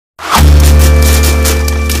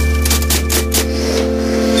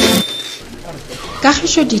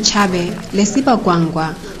Kagisho Dichabe, Lesiba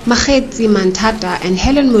Gwangwa, Magetsi Mantata and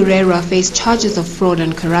Helen Murera face charges of fraud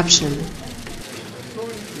and corruption.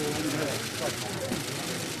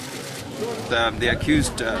 The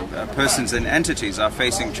accused persons and entities are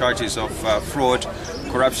facing charges of fraud,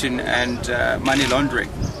 corruption and money laundering.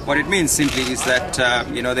 What it means simply is that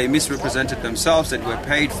they misrepresented themselves, that were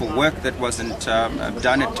paid for work that wasn't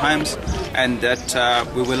done at times, and that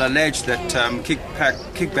we will allege that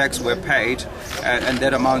kickbacks were paid, and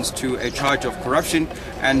that amounts to a charge of corruption,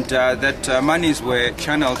 and that monies were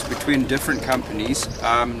channeled between different companies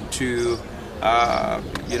to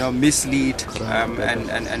mislead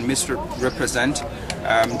and misrepresent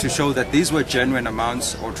to show that these were genuine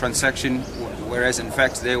amounts or transaction, whereas in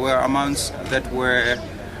fact they were amounts that were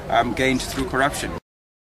gained through corruption.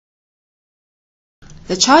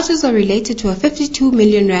 The charges are related to a 52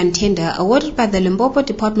 million rand tender awarded by the Limpopo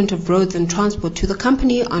Department of Roads and Transport to the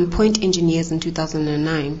company On Point Engineers in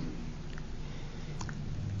 2009.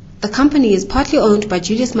 The company is partly owned by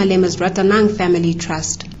Julius Malema's Ratanang Family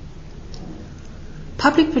Trust.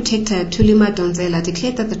 Public Protector Tulima Donzela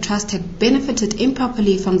declared that the trust had benefited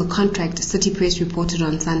improperly from the contract, City Press reported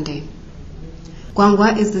on Sunday.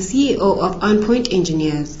 Gwangwa is the CEO of On Point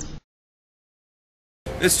Engineers.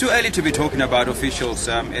 It's too early to be talking about officials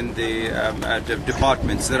in the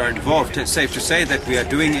departments that are involved. It's safe to say that we are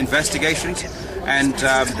doing investigations, and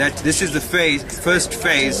that this is the first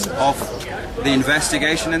phase of the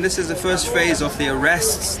investigation, and this is the first phase of the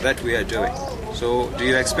arrests that we are doing. So do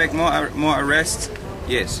you expect more arrests?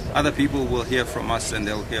 Yes, other people will hear from us, and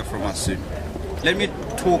they'll hear from us soon. Let me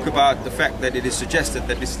talk about the fact that it is suggested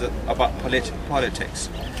that this is about politics.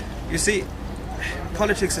 You see,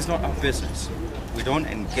 politics is not our business. We don't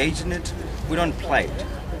engage in it, we don't play it.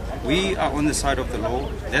 We are on the side of the law,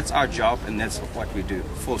 that's our job, and that's what we do,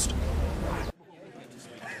 full stop.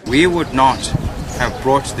 We would not have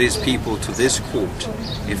brought these people to this court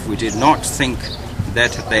if we did not think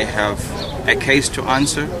that they have a case to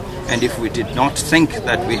answer, and if we did not think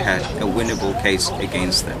that we had a winnable case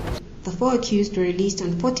against them. The four accused were released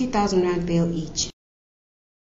on 40,000 rand bail each.